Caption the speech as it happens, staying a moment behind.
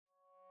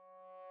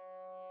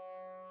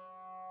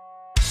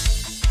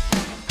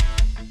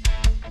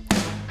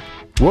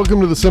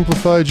Welcome to the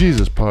Simplify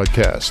Jesus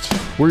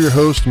podcast. We're your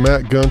hosts,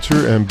 Matt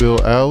Gunter and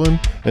Bill Allen,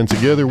 and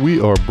together we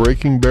are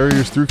breaking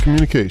barriers through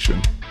communication.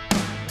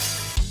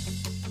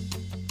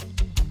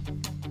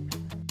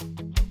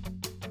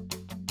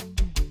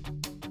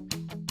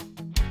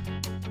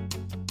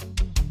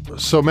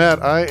 So,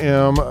 Matt,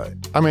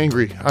 I'm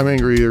angry. I'm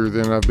angrier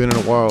than I've been in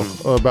a while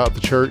about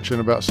the church and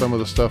about some of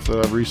the stuff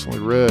that I've recently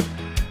read.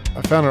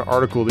 I found an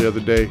article the other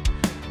day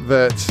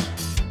that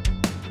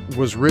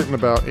was written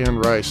about Anne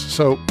Rice.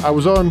 So I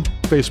was on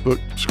Facebook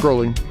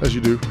scrolling, as you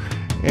do,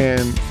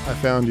 and I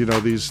found,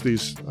 these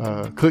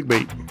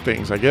clickbait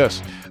things, I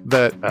guess,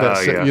 that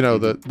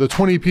said, the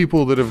 20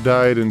 people that have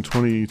died in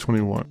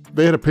 2021.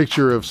 They had a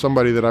picture of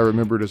somebody that I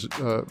remembered as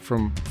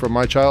from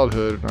my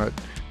childhood, and I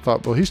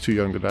thought, well, he's too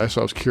young to die,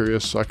 so I was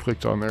curious, so I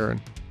clicked on there, and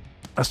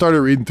I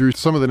started reading through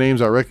some of the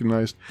names I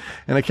recognized,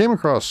 and I came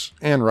across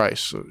Anne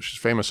Rice. So she's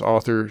a famous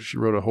author. She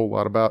wrote a whole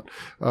lot about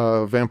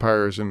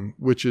vampires and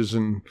witches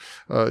and,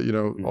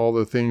 all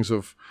the things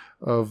of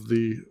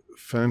the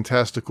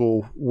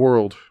fantastical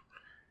world.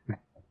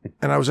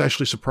 And I was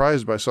actually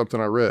surprised by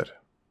something I read.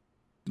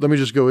 Let me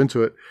just go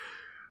into it.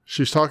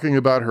 She's talking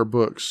about her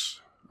books,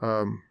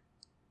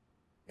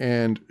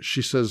 and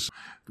she says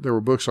there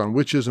were books on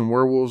witches and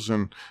werewolves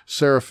and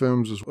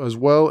seraphims, as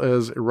well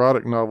as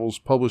erotic novels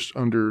published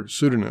under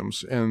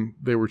pseudonyms, and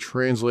they were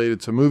translated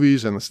to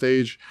movies and the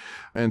stage,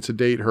 and to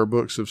date, her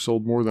books have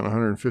sold more than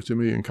 150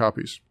 million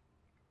copies.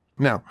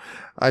 Now,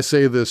 I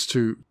say this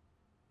to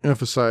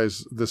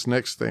emphasize this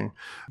next thing.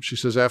 She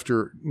says,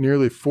 after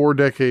nearly 4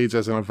 decades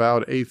as an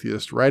avowed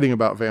atheist writing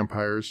about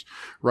vampires,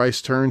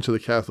 Rice turned to the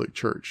Catholic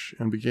Church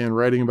and began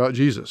writing about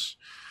Jesus.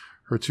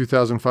 Her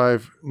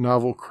 2005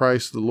 novel,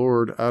 Christ the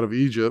Lord Out of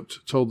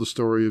Egypt, told the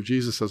story of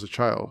Jesus as a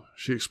child.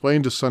 She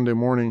explained to Sunday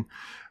Morning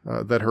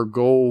that her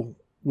goal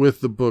with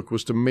the book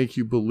was to make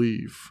you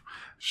believe.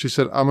 She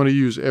said, I'm going to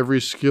use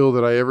every skill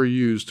that I ever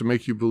used to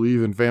make you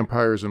believe in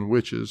vampires and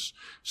witches,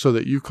 so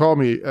that you call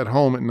me at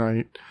home at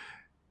night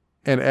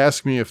and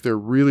ask me if they're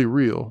really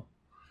real.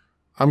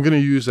 I'm going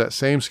to use that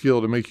same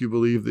skill to make you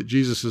believe that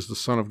Jesus is the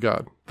Son of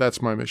God.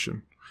 That's my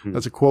mission.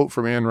 That's a quote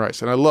from Anne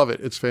Rice, and I love it.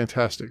 It's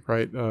fantastic,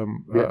 right? I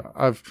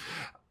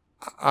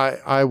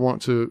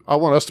want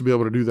us to be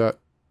able to do that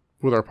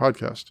with our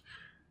podcast.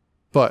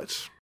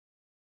 But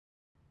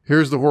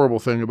here's the horrible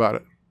thing about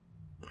it.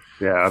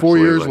 Yeah, absolutely.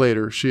 4 years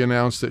later, she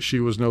announced that she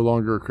was no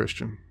longer a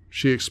Christian.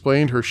 She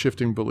explained her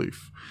shifting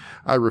belief.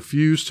 I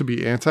refuse to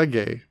be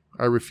anti-gay.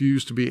 I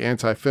refuse to be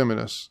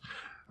anti-feminist.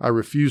 I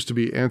refuse to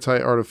be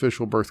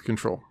anti-artificial birth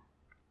control.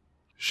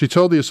 She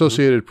told the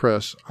Associated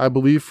Press, I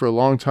believed for a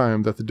long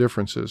time that the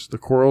differences, the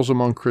quarrels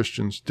among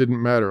Christians,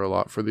 didn't matter a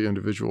lot for the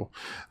individual,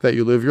 that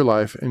you live your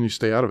life and you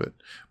stay out of it.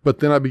 But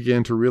then I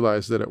began to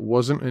realize that it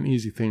wasn't an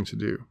easy thing to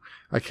do.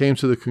 I came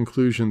to the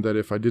conclusion that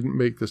if I didn't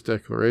make this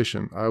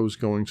declaration, I was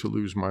going to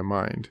lose my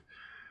mind.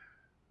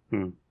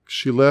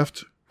 She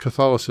left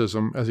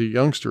Catholicism as a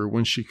youngster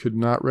when she could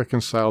not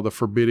reconcile the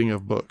forbidding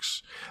of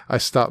books. I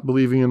stopped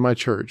believing in my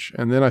church,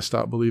 and then I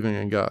stopped believing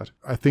in God.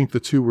 I think the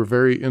two were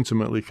very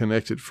intimately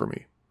connected for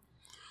me.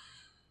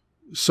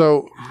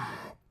 So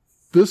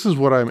this is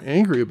what I'm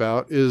angry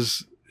about,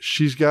 is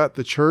she's got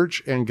the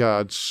church and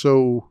God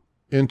so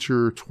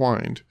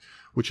intertwined,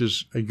 which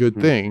is a good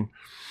thing,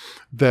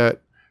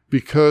 that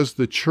because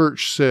the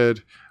church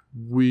said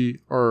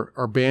we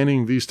are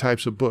banning these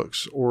types of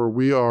books, or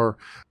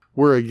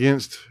we're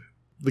against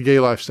the gay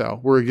lifestyle,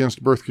 we're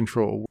against birth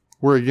control,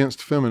 we're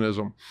against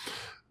feminism,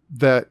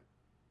 that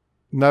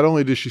not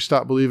only did she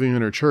stop believing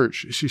in her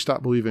church, she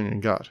stopped believing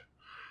in God.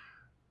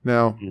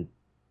 Now,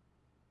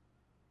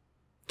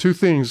 two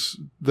things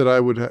that I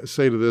would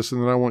say to this,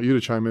 and then I want you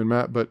to chime in,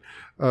 Matt, but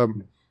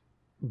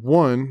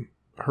one,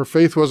 her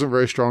faith wasn't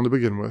very strong to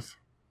begin with.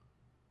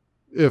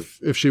 If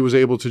she was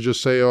able to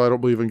just say, I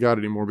don't believe in God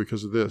anymore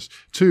because of this.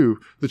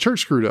 Two, the church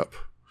screwed up.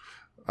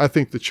 I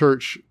think the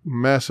church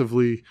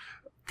massively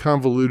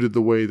convoluted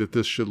the way that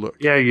this should look.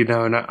 Yeah,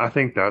 and I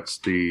think that's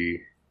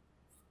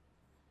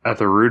at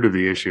the root of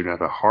the issue and at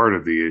the heart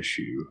of the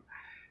issue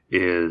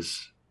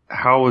is,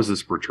 how is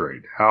this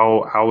portrayed?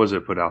 How was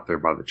it put out there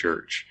by the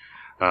church?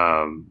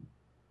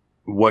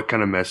 What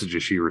kind of message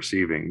is she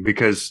receiving?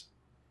 Because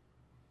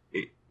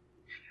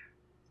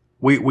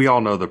we all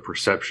know the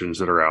perceptions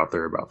that are out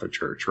there about the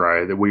church,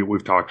 right? That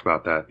we've talked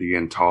about that, the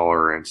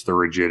intolerance, the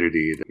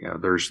rigidity.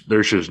 There's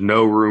just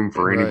no room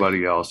for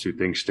anybody else who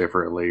thinks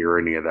differently or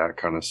any of that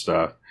kind of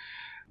stuff.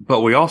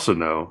 But we also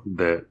know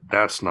that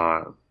that's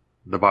not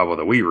the Bible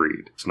that we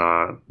read. It's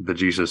not the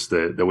Jesus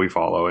that we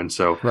follow. And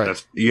so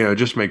that's, it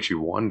just makes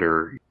you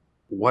wonder,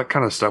 what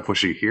kind of stuff was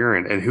she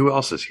hearing, and who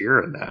else is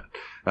hearing that?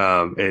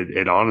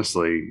 It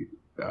honestly,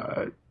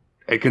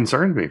 it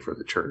concerns me for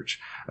the church,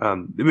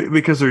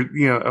 because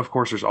there, of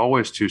course, there's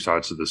always two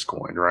sides to this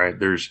coin, right?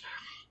 There's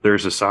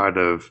a side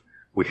of,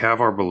 we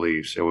have our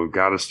beliefs and we've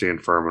got to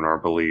stand firm in our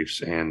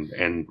beliefs,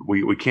 and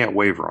we can't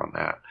waver on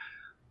that.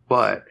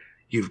 But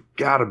you've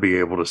got to be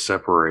able to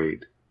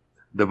separate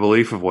the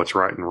belief of what's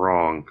right and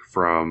wrong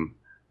from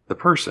the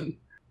person.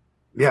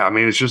 Yeah, I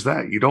mean, it's just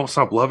that you don't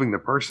stop loving the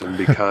person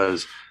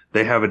because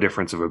they have a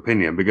difference of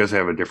opinion, because they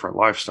have a different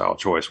lifestyle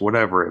choice,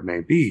 whatever it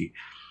may be.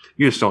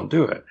 You just don't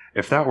do it.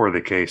 If that were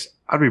the case,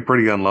 I'd be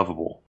pretty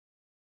unlovable.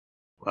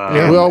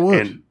 Yeah, we all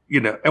would.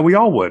 And we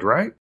all would,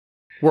 right?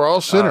 We're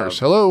all sinners.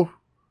 Hello.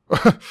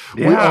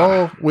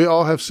 We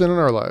all have sin in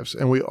our lives,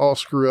 and we all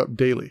screw up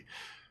daily.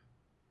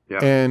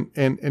 Yeah.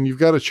 And you've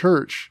got a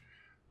church,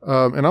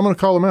 and I'm going to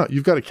call them out.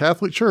 You've got a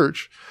Catholic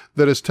church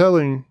that is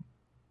telling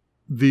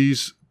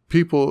these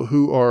people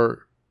who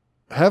are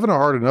having a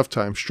hard enough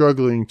time,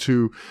 struggling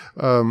to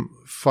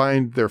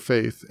find their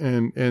faith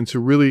and to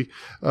really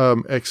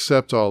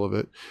accept all of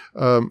it.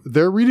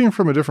 They're reading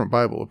from a different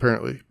Bible,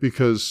 apparently,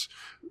 because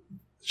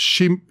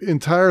she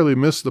entirely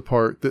missed the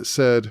part that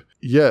said,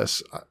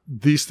 yes,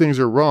 these things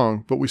are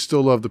wrong, but we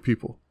still love the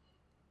people.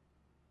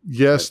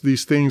 Yes,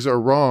 these things are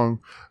wrong,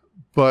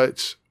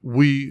 but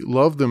we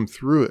love them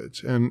through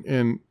it.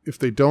 And if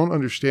they don't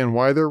understand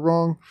why they're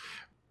wrong,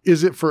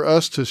 is it for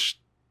us to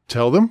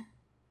tell them?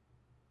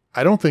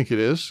 I don't think it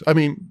is. I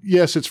mean,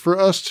 yes, it's for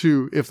us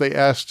to, if they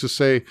ask, to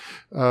say,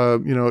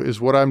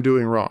 is what I'm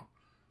doing wrong?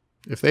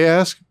 If they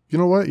ask, you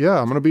know what? Yeah,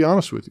 I'm going to be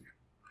honest with you.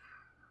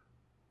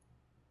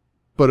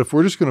 But if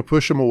we're just going to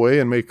push them away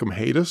and make them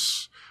hate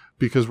us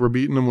because we're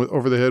beating them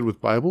over the head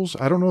with Bibles,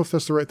 I don't know if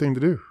that's the right thing to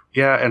do.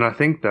 Yeah, and I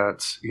think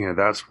that's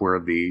where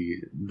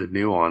the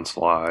nuance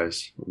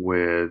lies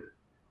with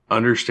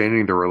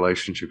understanding the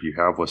relationship you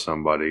have with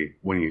somebody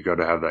when you go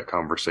to have that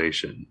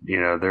conversation.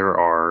 There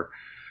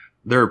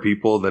are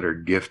people that are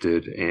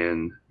gifted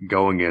in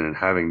going in and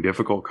having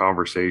difficult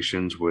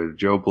conversations with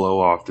Joe Blow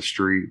off the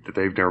street that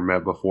they've never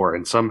met before,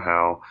 and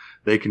somehow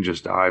they can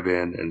just dive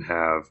in and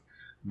have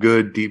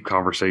good, deep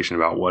conversation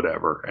about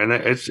whatever. And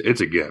it's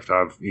a gift.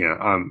 I'm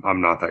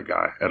not that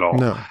guy at all.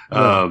 No.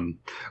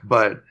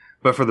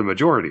 But for the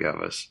majority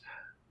of us,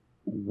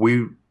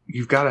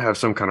 you've got to have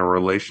some kind of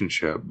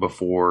relationship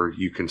before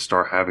you can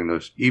start having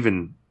those,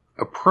 even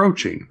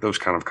approaching those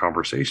kind of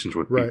conversations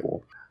with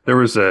people. There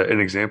was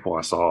an example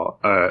I saw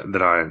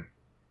that I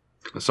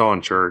saw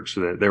in church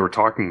that they were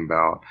talking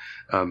about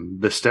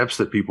the steps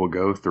that people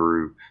go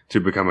through to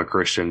become a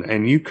Christian,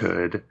 and you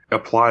could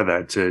apply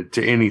that to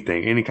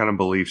anything, any kind of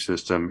belief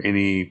system,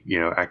 any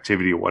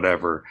activity,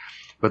 whatever.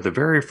 But the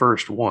very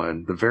first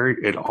one,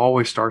 it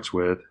always starts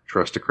with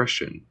trust a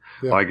Christian.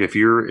 Yeah. Like if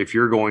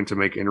you're going to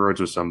make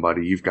inroads with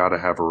somebody, you've got to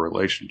have a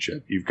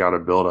relationship. You've got to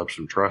build up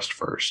some trust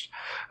first.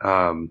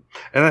 And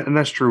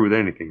that's true with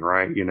anything,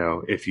 right?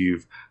 If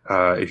you've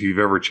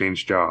ever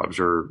changed jobs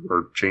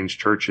or changed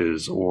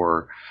churches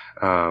or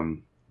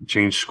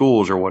changed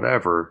schools or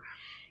whatever,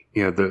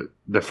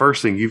 the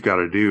first thing you've got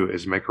to do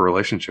is make a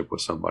relationship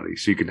with somebody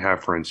so you can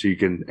have friends,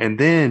 and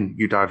then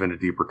you dive into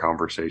deeper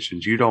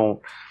conversations. You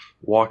don't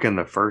walk in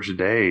the first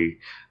day,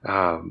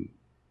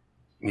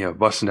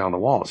 busting down the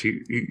walls.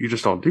 You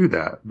just don't do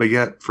that. But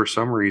yet, for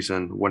some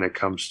reason, when it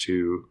comes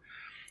to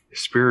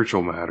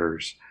spiritual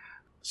matters,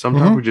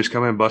 sometimes we just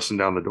come in busting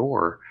down the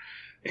door,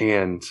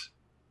 and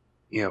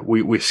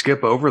we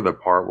skip over the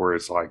part where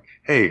it's like,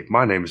 "Hey,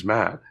 my name's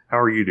Matt. How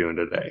are you doing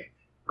today?"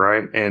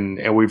 Right?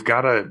 And we've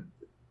got to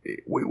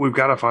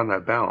find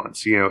that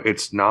balance.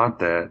 It's not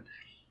that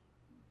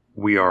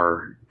we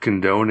are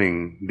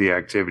condoning the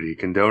activity,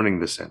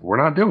 condoning the sin. We're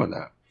not doing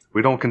that.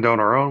 We don't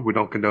condone our own. We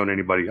don't condone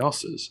anybody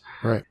else's.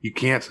 Right. You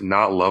can't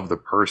not love the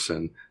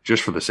person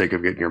just for the sake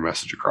of getting your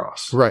message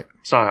across. Right.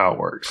 It's not how it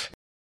works.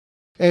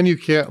 And you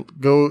can't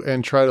go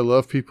and try to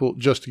love people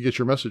just to get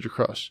your message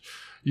across.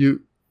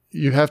 You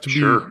have to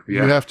be,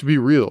 You have to be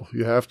real.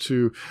 You have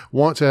to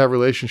want to have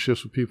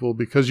relationships with people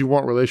because you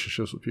want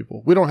relationships with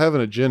people. We don't have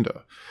an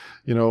agenda.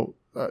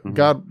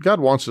 God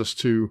wants us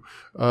to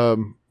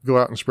go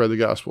out and spread the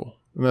gospel.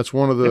 And that's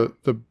one of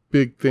the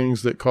big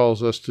things that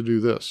calls us to do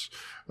this.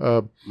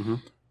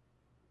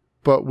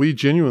 But we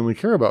genuinely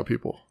care about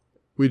people.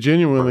 We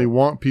genuinely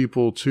want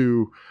people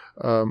to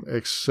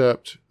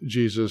accept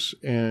Jesus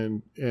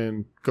and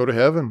go to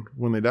heaven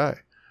when they die.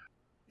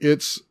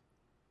 It's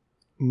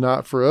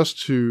not for us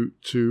to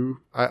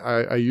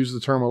I use the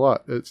term a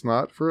lot. It's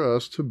not for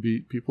us to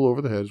beat people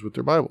over the heads with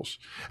their Bibles.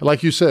 And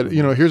like you said,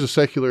 here's a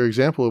secular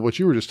example of what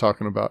you were just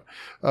talking about.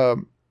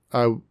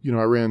 I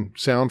ran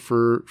sound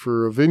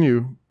for a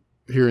venue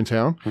here in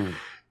town,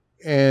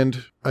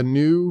 and a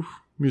new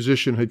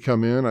musician had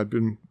come in. I'd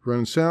been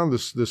running sound.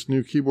 This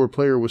new keyboard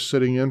player was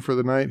sitting in for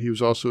the night. He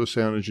was also a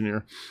sound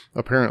engineer.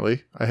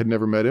 Apparently, I had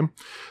never met him.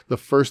 The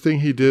first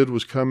thing he did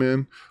was come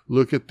in,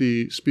 look at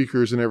the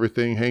speakers and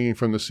everything hanging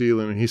from the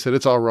ceiling, and he said,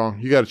 "It's all wrong.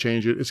 You got to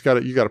change it.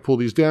 You got to pull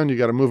these down. You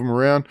got to move them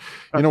around."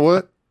 You know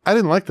what? I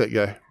didn't like that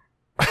guy.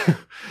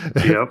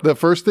 Yep. The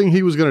first thing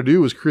he was going to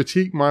do was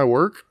critique my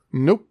work.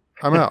 Nope.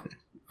 I'm out.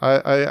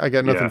 I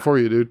got nothing for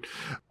you, dude.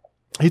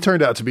 He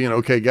turned out to be an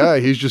okay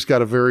guy. He's just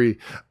got a very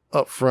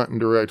upfront and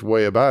direct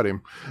way about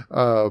him.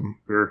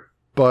 Sure.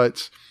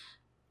 But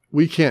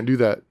we can't do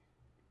that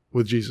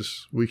with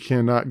Jesus. We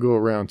cannot go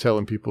around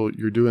telling people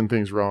you're doing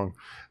things wrong.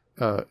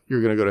 You're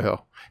going to go to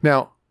hell.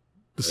 Now,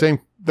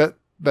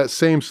 that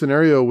same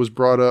scenario was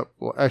brought up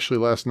actually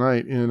last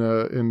night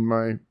in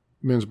my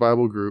men's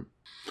Bible group.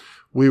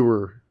 We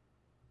were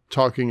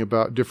talking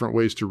about different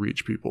ways to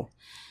reach people.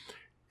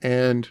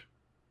 And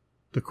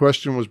the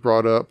question was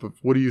brought up of,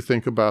 what do you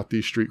think about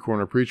these street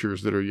corner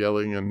preachers that are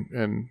yelling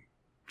and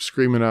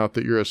screaming out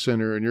that you're a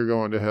sinner and you're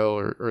going to hell,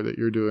 or that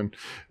you're doing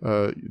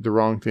the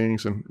wrong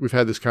things? And we've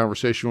had this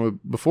conversation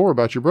before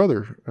about your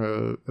brother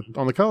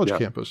on the college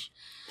campus.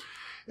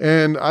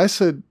 And I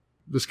said,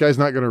 this guy's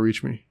not going to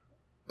reach me.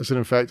 I said,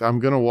 in fact, I'm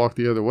going to walk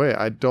the other way.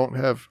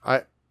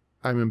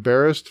 I'm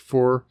embarrassed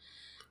for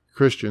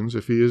Christians,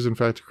 if he is in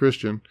fact a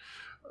Christian,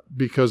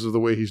 because of the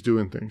way he's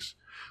doing things.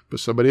 But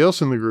somebody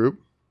else in the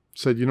group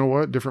said, you know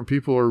what? Different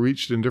people are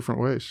reached in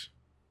different ways.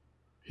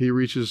 He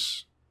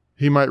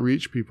might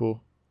reach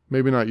people,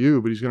 maybe not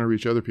you, but he's going to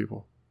reach other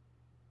people.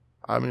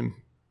 I mean,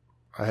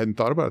 I hadn't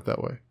thought about it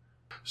that way.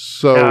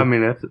 So yeah, I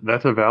mean,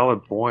 that's a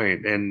valid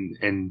point,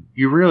 and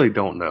you really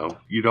don't know.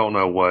 You don't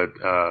know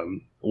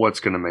what's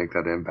going to make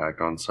that impact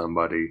on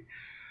somebody.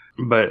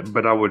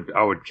 But I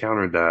would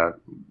counter that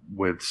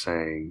with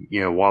saying,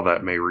 while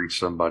that may reach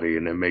somebody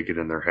and it may get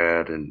in their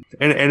head, and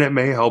it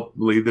may help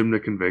lead them to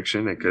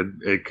conviction.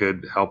 It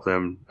could help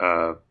them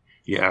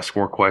ask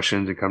more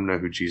questions and come to know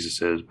who Jesus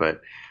is.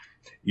 But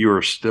you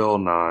are still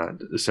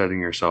not setting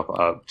yourself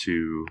up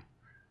to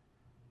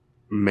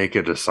make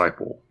a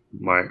disciple,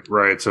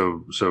 right?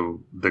 So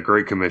the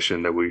Great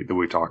Commission that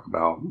we talk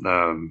about,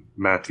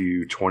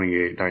 Matthew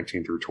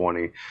 28:19 through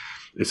 20.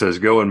 It says,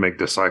 go and make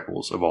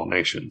disciples of all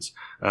nations.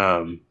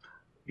 It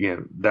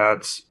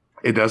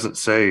doesn't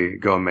say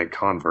go and make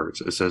converts.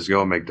 It says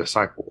go and make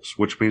disciples,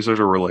 which means there's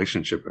a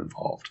relationship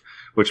involved,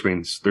 which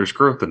means there's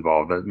growth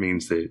involved. That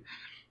means that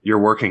you're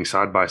working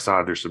side by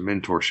side. There's some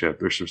mentorship.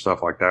 There's some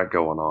stuff like that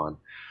going on.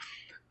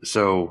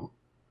 So,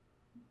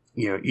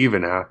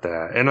 even at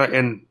that,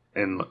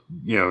 and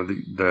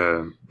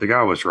the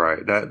guy was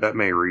right. That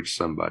may reach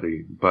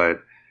somebody,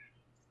 but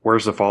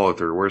where's the follow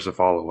through? Where's the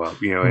follow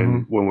up?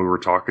 And when we were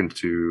talking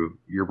to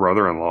your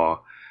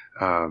brother-in-law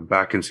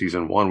back in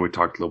season 1, we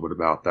talked a little bit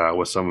about that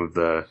with some of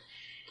the,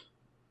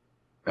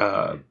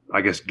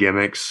 I guess,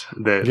 gimmicks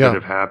that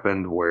have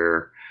happened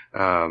where,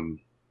 come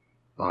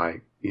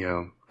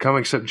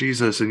accept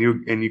Jesus, and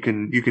you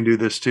can do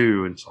this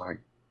too. And it's like,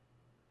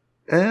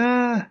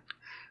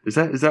 is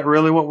that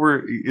really what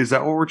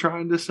we're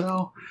trying to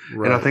sell?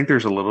 Right. And I think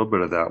there's a little bit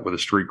of that with the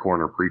street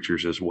corner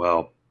preachers as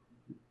well.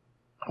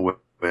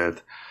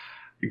 But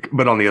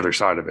on the other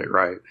side of it,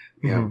 right?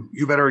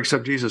 You better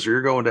accept Jesus or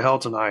you're going to hell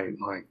tonight.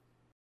 Like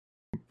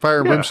fire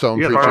and brimstone.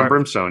 Yeah, fire and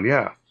brimstone.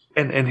 Yeah.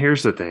 And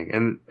here's the thing,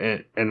 and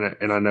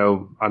I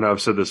know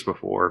I've said this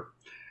before.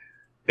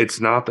 It's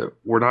not that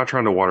we're not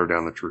trying to water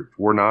down the truth.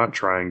 We're not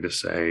trying to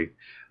say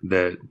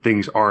that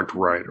things aren't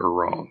right or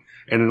wrong.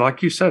 And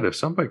like you said, if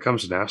somebody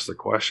comes and asks the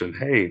question,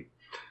 hey,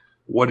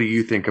 what do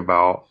you think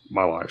about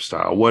my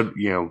lifestyle?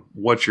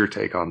 What's your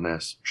take on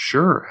this?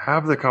 Sure.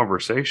 Have the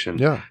conversation.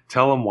 Yeah.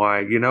 Tell them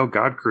why,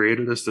 God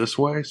created us this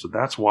way. So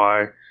that's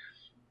why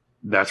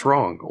that's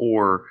wrong.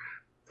 Or,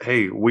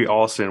 hey, we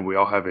all sin. We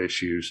all have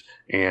issues.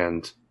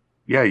 And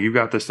yeah, you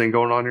got this thing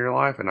going on in your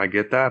life. And I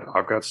get that.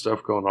 I've got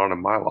stuff going on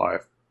in my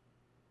life.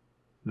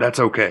 That's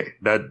okay.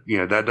 That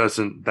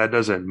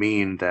doesn't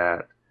mean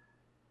that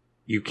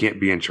you can't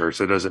be in church.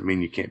 That doesn't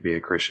mean you can't be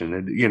a Christian.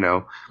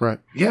 And, right.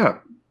 Yeah.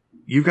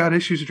 You've got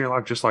issues in your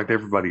life just like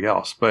everybody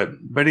else. But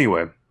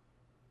anyway,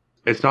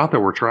 it's not that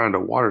we're trying to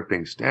water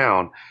things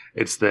down.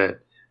 It's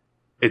that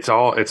it's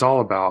all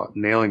about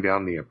nailing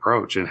down the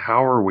approach and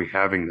how are we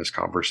having this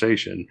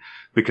conversation?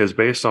 Because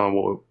based on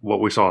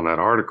what we saw in that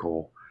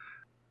article,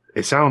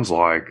 it sounds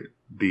like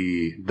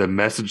the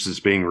message that's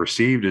being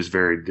received is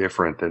very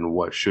different than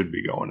what should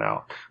be going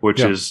out,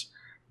 which is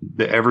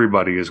that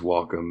everybody is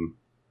welcome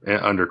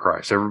under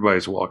Christ.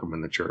 Everybody's welcome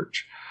in the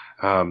church.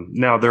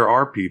 Now there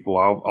are people,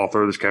 I'll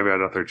throw this caveat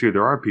out there too.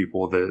 There are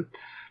people that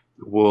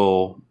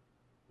will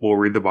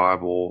read the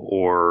Bible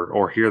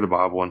or hear the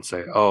Bible and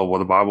say, oh, well,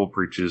 the Bible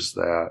preaches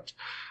that,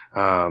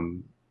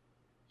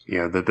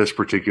 that this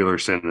particular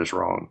sin is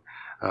wrong.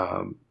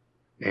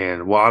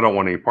 And well, I don't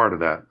want any part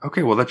of that.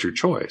 Okay. Well, that's your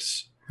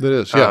choice. That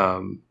is.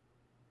 Yeah.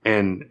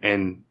 And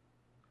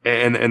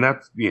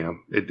that's,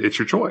 it's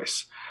your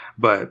choice,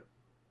 but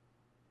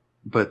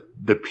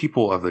the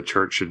people of the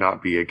church should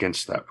not be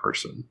against that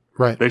person.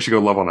 Right. They should go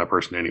love on that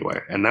person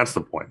anyway. And that's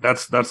the point.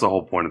 That's the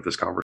whole point of this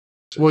conversation.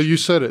 Well, you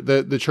said it,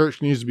 that the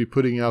church needs to be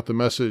putting out the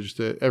message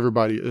that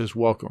everybody is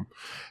welcome,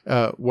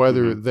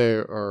 whether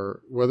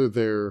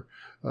they're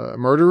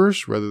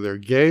murderers, whether they're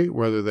gay,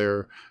 whether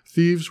they're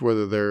thieves,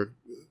 whether they're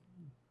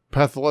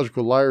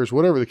pathological liars,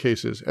 whatever the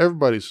case is.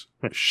 Everybody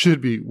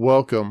should be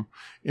welcome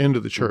into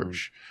the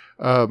church.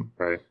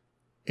 Right.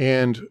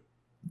 And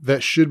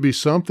that should be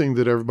something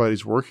that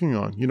everybody's working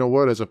on. You know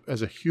what?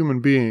 As a human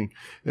being,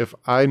 if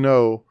I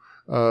know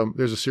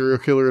there's a serial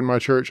killer in my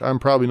church, I'm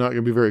probably not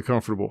going to be very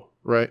comfortable,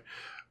 right?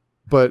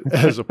 But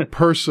as a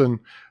person,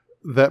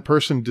 that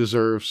person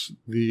deserves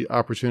the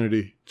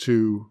opportunity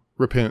to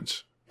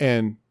repent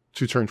and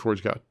to turn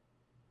towards God.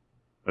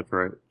 That's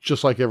right.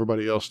 Just like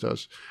everybody else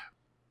does.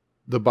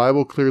 The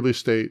Bible clearly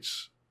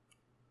states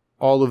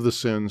all of the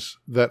sins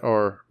that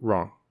are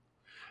wrong.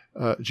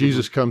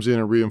 Jesus comes in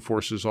and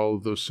reinforces all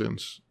of those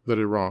sins that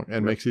are wrong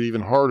and makes it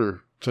even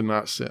harder to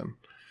not sin.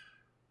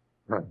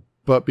 Right.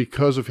 But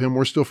because of him,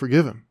 we're still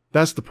forgiven.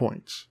 That's the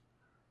point.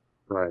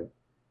 Right.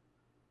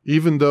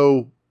 Even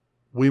though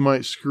we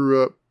might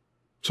screw up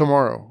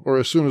tomorrow or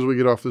as soon as we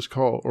get off this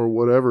call or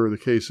whatever the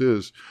case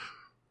is,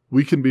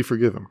 we can be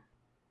forgiven.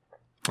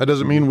 That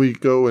doesn't mean we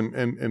go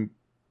and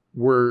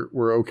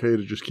we're okay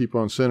to just keep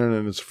on sinning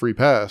and it's a free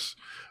pass.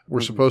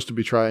 We're supposed to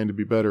be trying to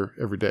be better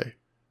every day.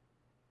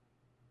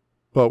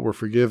 But we're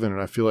forgiven,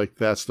 and I feel like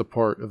that's the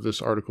part of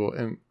this article.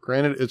 And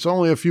granted, it's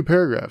only a few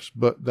paragraphs,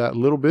 but that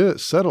little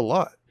bit said a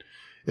lot.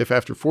 If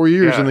after 4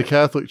 years in the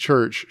Catholic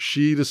Church,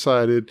 she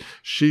decided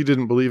she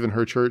didn't believe in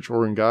her church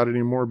or in God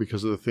anymore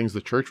because of the things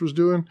the church was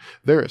doing,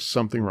 there is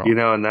something wrong.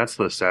 And that's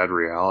the sad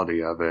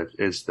reality of it,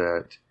 is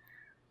that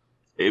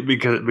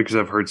because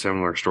I've heard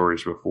similar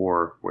stories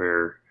before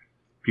where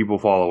people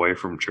fall away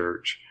from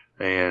church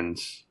and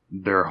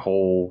their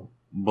whole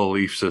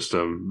belief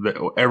system,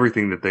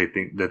 everything that they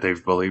think that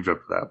they've believed up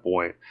to that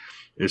point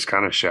is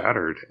kind of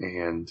shattered.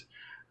 And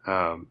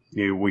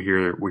we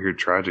hear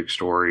tragic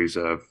stories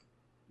of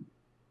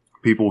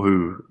people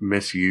who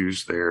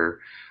misuse their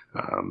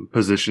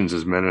positions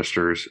as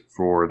ministers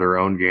for their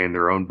own gain,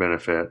 their own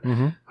benefit.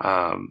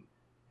 And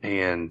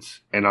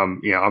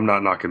I'm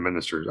not knocking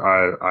ministers.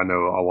 I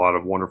know a lot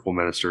of wonderful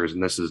ministers,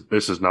 and this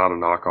is not a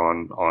knock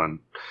on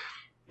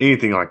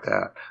anything like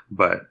that,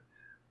 but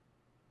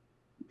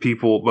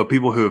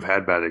people who have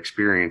had bad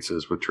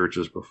experiences with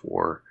churches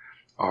before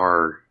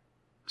are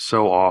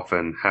so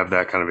often have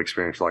that kind of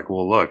experience. Like,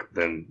 well, look,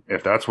 then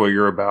if that's what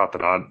you're about,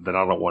 then I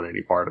don't want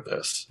any part of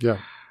this. Yeah.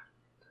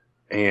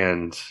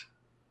 And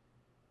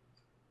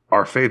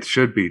our faith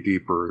should be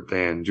deeper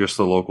than just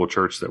the local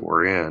church that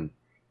we're in,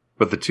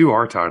 but the two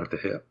are tied at the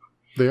hip.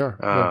 They are.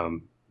 I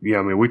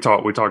mean, we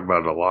talk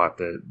about it a lot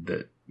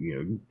that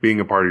being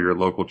a part of your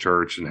local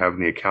church and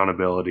having the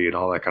accountability and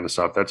all that kind of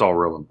stuff, that's all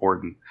real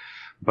important.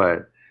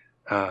 But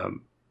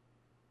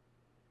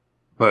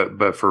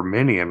for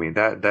many, I mean,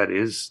 that's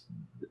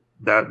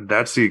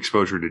the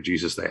exposure to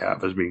Jesus they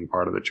have as being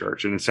part of the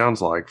church. And it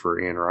sounds like for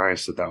Anne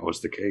Rice that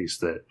was the case,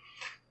 that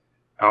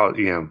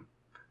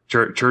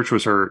church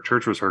was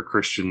her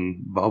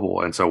Christian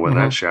bubble. And so when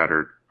that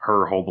shattered,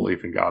 her whole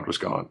belief in God was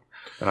gone.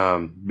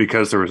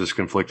 Because there was this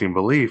conflicting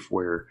belief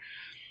where,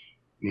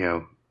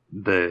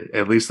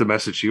 at least the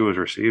message she was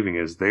receiving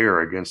is they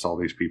are against all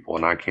these people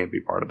and I can't be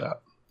part of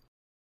that.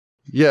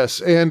 Yes.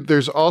 And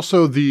there's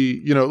also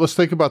let's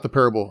think about the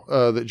parable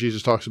that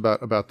Jesus talks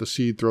about the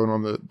seed thrown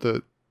on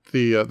the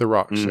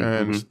rocks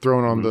and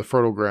thrown on the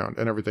fertile ground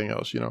and everything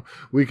else.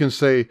 We can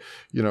say,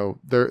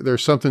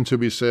 there's something to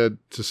be said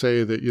to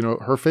say that,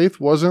 her faith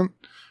wasn't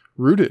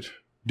rooted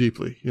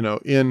deeply,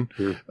 in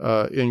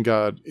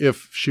God,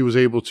 if she was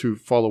able to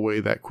fall away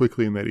that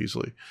quickly and that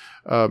easily.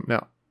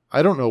 Now,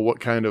 I don't know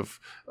what kind of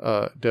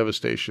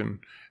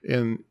devastation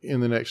in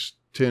the next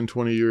 10,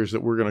 20 years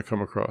that we're going to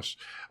come across.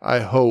 I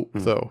hope,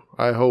 though,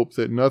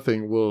 that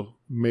nothing will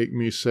make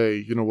me say,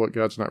 you know what,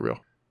 God's not real.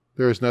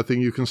 There is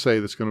nothing you can say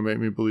that's going to make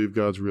me believe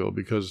God's real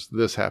because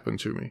this happened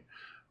to me.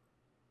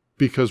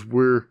 Because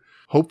we're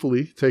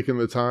hopefully taking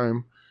the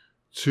time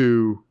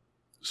to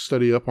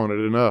study up on it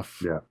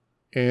enough. Yeah.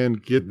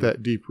 And get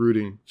that deep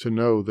rooting to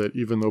know that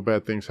even though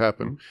bad things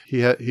happen,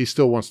 he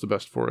still wants the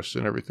best for us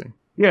in everything.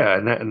 Yeah,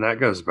 and that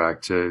goes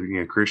back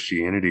to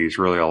Christianity is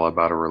really all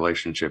about a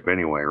relationship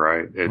anyway,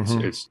 right?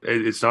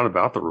 It's not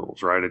about the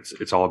rules, right?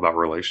 It's all about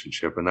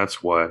relationship, and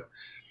that's what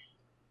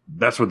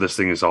this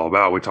thing is all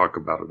about. We talk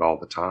about it all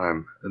the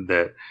time,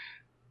 that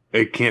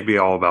it can't be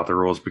all about the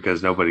rules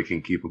because nobody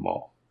can keep them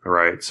all,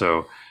 right?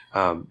 So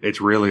it's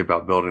really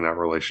about building that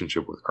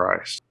relationship with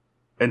Christ,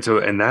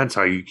 and that's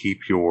how you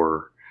keep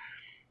your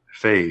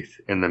faith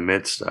in the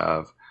midst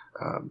of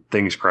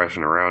things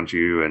crashing around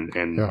you, and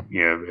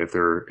if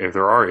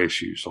there are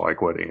issues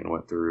like what Anne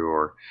went through,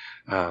 or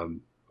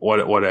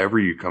whatever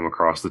you come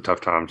across, the tough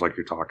times like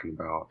you're talking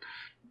about,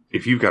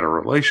 if you've got a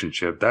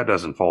relationship, that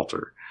doesn't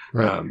falter,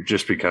 right?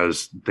 Just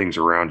because things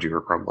around you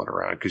are crumbling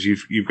around, because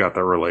you've got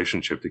that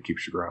relationship that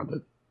keeps you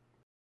grounded.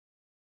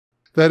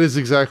 That is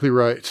exactly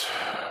right,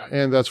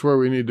 and that's where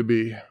we need to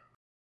be.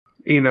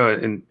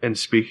 And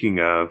speaking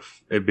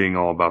of it being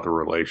all about the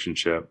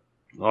relationship,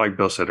 like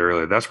Bill said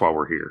earlier, that's why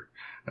we're here.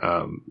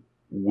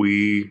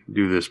 We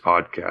do this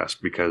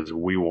podcast because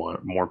we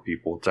want more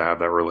people to have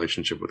that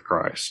relationship with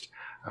Christ.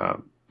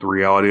 The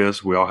reality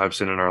is we all have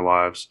sin in our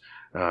lives.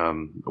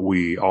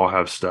 We all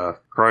have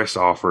stuff. Christ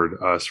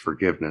offered us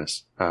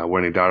forgiveness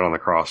when he died on the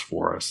cross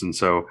for us. And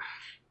so,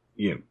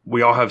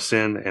 we all have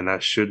sin, and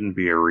that shouldn't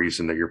be a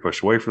reason that you're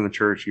pushed away from the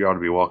church. You ought to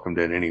be welcomed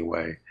in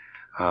anyway.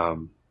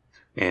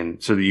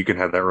 And so that you can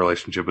have that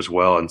relationship as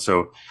well. And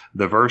so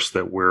the verse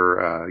that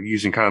we're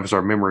using kind of as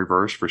our memory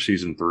verse for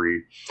season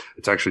 3,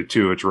 it's actually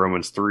 2. It's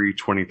Romans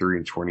 3:23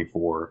 and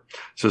 24.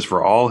 It says,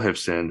 "For all have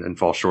sinned and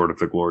fall short of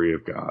the glory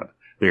of God.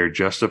 They are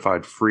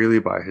justified freely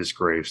by his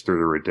grace through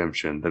the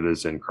redemption that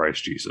is in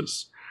Christ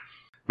Jesus."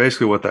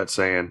 Basically what that's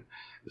saying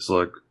is,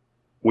 look,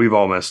 we've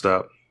all messed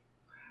up.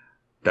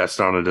 that's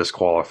not a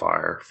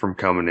disqualifier from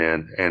coming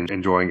in and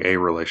enjoying a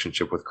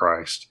relationship with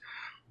Christ,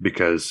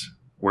 because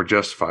we're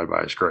justified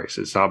by his grace.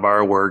 It's not by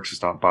our works.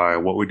 It's not by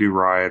what we do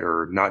right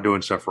or not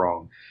doing stuff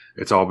wrong.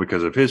 It's all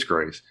because of his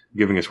grace,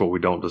 giving us what we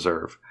don't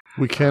deserve.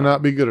 We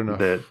cannot be good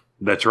enough.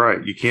 That's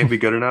right. You can't be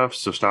good enough,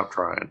 so stop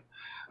trying.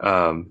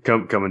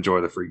 Come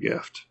enjoy the free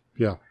gift.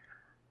 Yeah.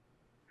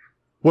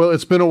 Well,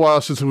 it's been a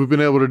while since we've been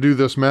able to do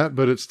this, Matt,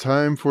 but it's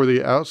time for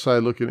the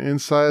outside looking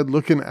inside,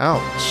 looking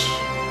out.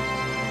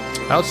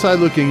 Outside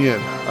looking in.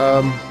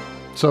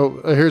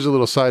 So here's a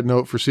little side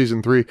note for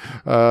season 3.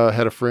 I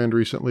had a friend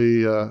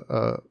recently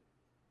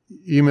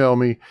email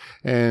me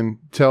and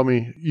tell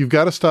me, you've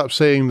got to stop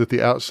saying that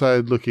the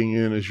outside looking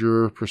in is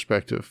your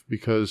perspective,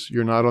 because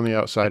you're not on the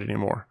outside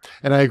anymore.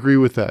 And I agree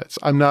with that.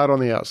 I'm not on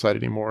the outside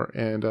anymore.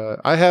 And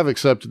I have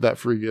accepted that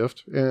free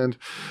gift. And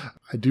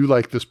I do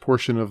like this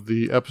portion of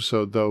the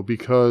episode, though,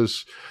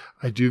 because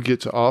I do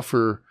get to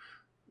offer,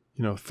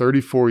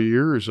 34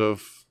 years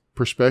of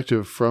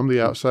perspective from the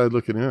outside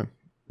looking in.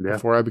 Yeah.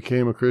 Before I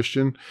became a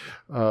Christian,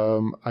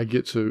 I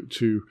get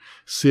to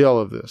see all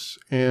of this.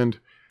 And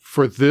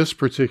for this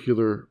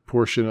particular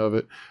portion of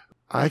it,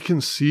 I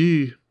can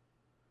see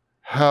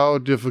how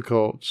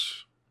difficult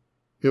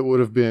it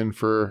would have been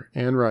for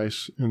Anne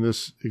Rice in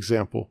this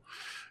example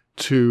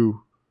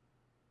to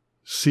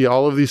see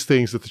all of these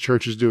things that the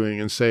church is doing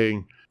and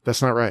saying,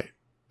 that's not right.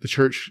 The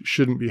church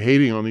shouldn't be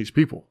hating on these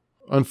people.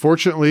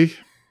 Unfortunately,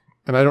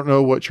 and I don't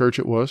know what church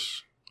it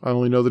was, I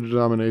only know the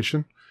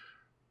denomination.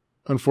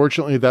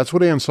 Unfortunately, that's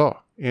what Anne saw.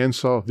 Anne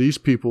saw these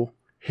people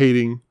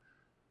hating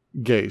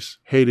gays,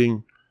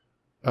 hating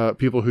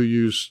people who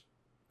use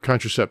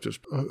contraceptives,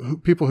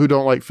 people who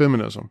don't like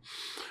feminism.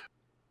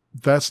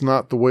 That's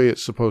not the way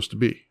it's supposed to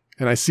be.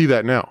 And I see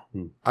that now.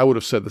 I would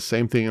have said the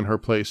same thing in her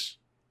place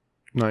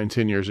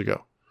 9-10 years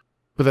ago.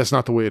 But that's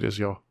not the way it is,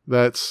 y'all.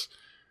 That's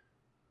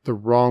the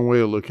wrong way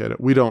to look at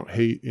it. We don't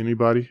hate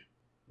anybody.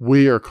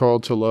 We are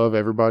called to love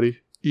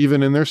everybody,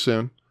 even in their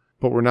sin,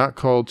 but we're not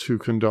called to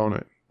condone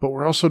it. But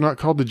we're also not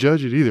called to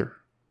judge it either.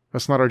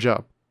 That's not our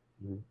job.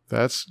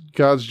 That's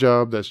God's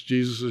job. That's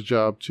Jesus'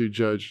 job, to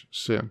judge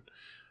sin.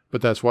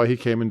 But that's why he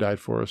came and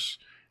died for us.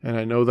 And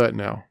I know that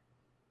now.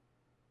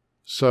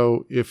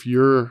 So if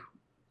you're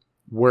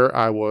where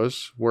I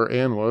was, where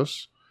Anne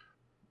was,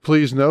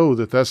 please know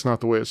that that's not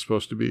the way it's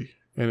supposed to be.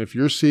 And if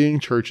you're seeing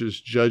churches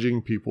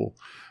judging people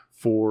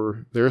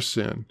for their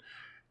sin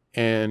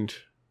and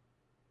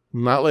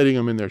not letting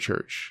them in their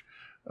church,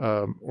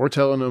 or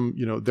telling them,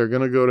 they're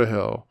going to go to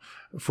hell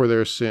for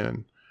their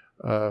sin,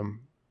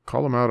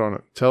 call them out on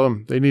it. Tell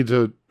them they need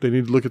to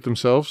look at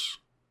themselves.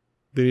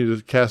 They need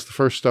to cast the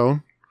first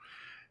stone,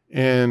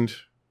 and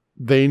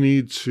they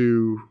need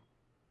to,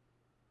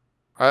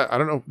 I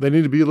don't know, they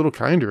need to be a little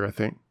kinder, I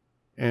think,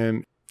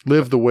 and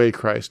live the way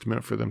Christ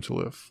meant for them to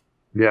live.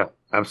 Yeah,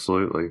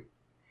 absolutely.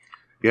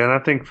 Yeah, and I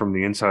think from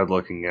the inside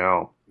looking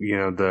out,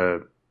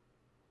 the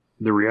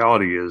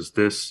reality is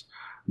this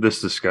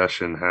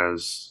discussion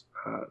has,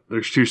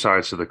 there's two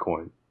sides to the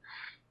coin.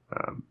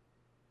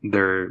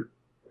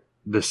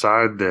 The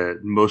side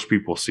that most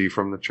people see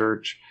from the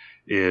church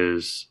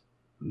is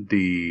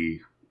the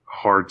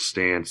hard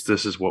stance.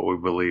 This is what we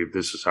believe.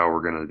 This is how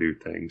we're going to do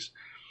things.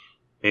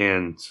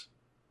 And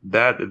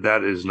that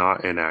is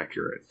not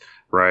inaccurate,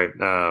 right?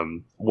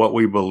 What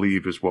we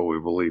believe is what we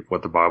believe.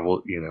 What the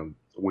Bible,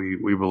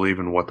 we believe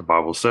in what the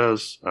Bible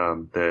says,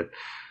 that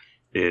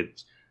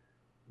it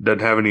doesn't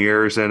have any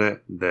errors in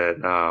it,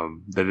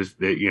 that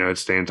it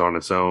stands on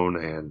its own,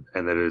 and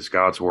that it is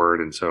God's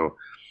word. And so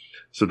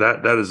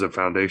that is a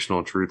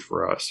foundational truth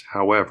for us.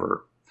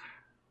 However,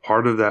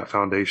 part of that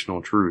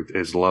foundational truth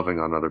is loving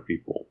on other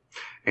people.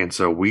 And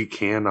so we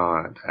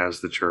cannot, as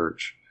the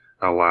church,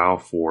 allow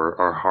for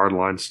our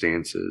hardline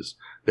stances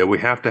that we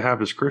have to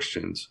have as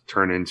Christians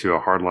turn into a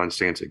hardline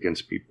stance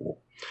against people.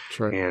 That's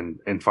right.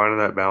 And finding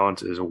that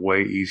balance is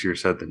way easier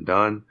said than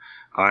done.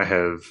 I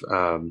have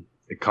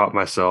caught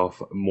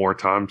myself more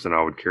times than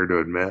I would care to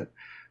admit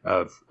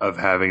of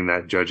having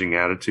that judging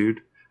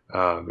attitude.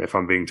 If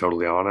I'm being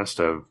totally honest,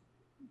 of,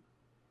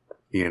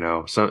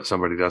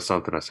 somebody does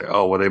something, I say,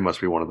 oh, well, they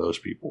must be one of those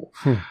people,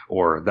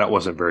 or that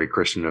wasn't very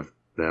Christian of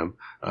them,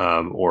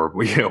 or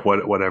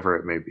whatever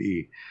it may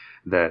be,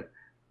 that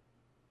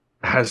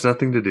has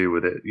nothing to do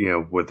with it,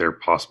 with their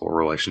possible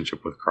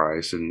relationship with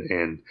Christ,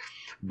 and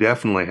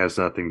definitely has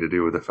nothing to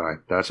do with the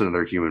fact that's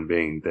another human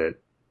being that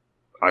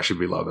I should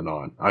be loving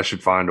on. I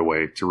should find a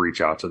way to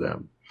reach out to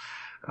them,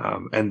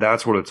 and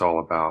that's what it's all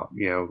about,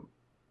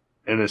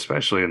 and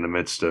especially in the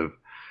midst of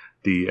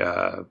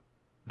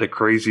the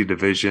crazy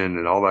division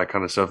and all that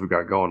kind of stuff we've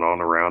got going on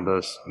around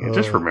us.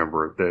 Just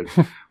remember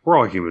that we're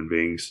all human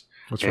beings.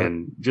 That's right.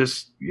 And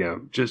just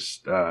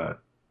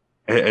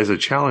as a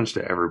challenge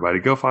to everybody,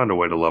 go find a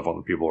way to love on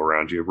the people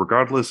around you,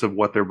 regardless of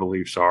what their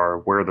beliefs are,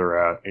 where they're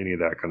at, any of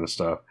that kind of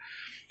stuff.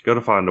 Go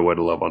to find a way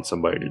to love on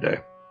somebody today.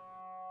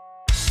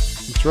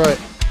 That's right.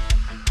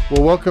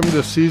 Well, welcome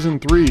to season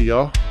 3,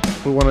 y'all.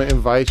 We want to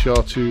invite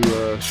y'all to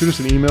shoot us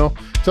an email.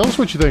 Tell us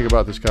what you think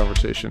about this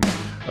conversation.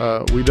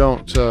 We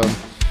don't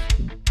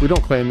We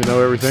don't claim to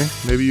know everything.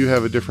 Maybe you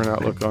have a different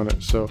outlook on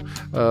it. So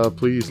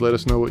please let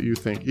us know what you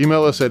think.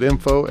 Email us at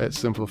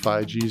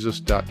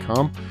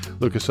info@simplifyjesus.com.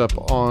 Look us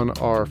up on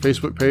our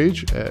Facebook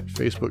page at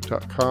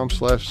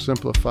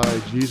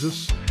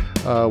facebook.com/simplifyjesus.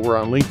 We're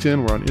on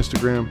LinkedIn. We're on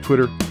Instagram,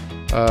 Twitter.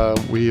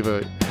 We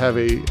have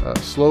a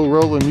slow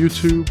roll on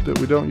YouTube that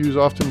we don't use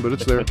often, but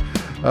it's there.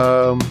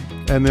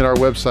 And then our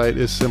website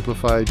is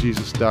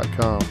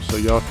simplifyjesus.com. So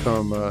y'all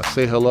come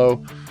say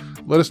hello.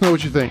 Let us know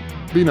what you think.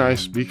 Be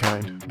nice, be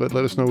kind, but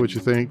let us know what you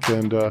think.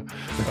 And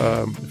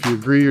if you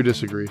agree or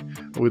disagree,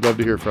 we'd love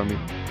to hear from you.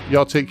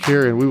 Y'all take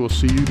care, and we will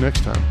see you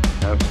next time.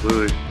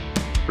 Absolutely.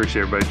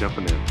 Appreciate everybody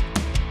jumping in.